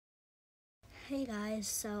Hey guys,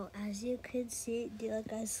 so as you can see, do you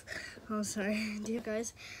guys do you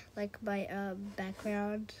guys like my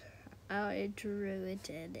background? I drew it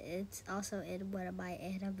and it's also in one of my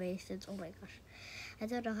animations. Oh my gosh, I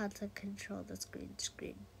don't know how to control the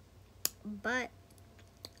screen. But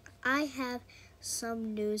I have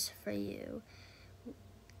some news for you.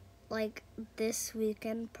 Like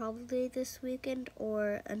probably this weekend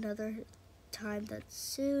or another time that's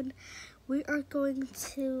soon, we are going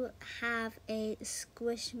to have a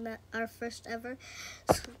our first ever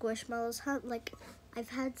Squishmallows hunt. Like, I've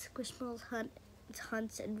had Squishmallows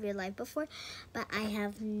hunts in real life before, but I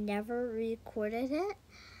have never recorded it.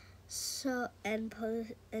 So and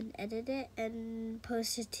edit it and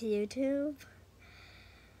post it to YouTube.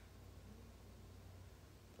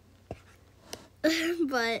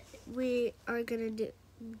 But we are gonna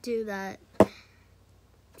do that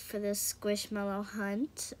for this Squishmallow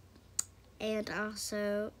hunt. And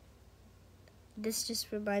also, this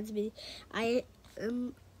just reminds me, it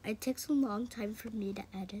takes a long time for me to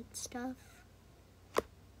edit stuff.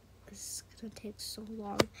 It's gonna take so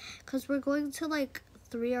long because we're going to like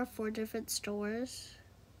 3 or 4 different stores.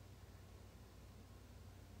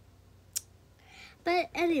 But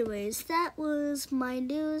anyways, that was my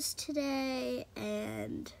news today,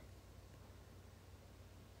 and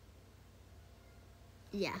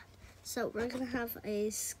yeah. So we're gonna have a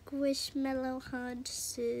Squishmallow hunt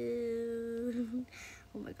soon.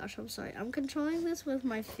 Oh my gosh, I'm sorry. I'm controlling this with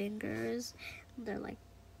my fingers. They're like,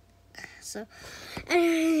 so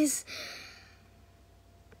anyways,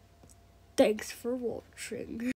 thanks for watching.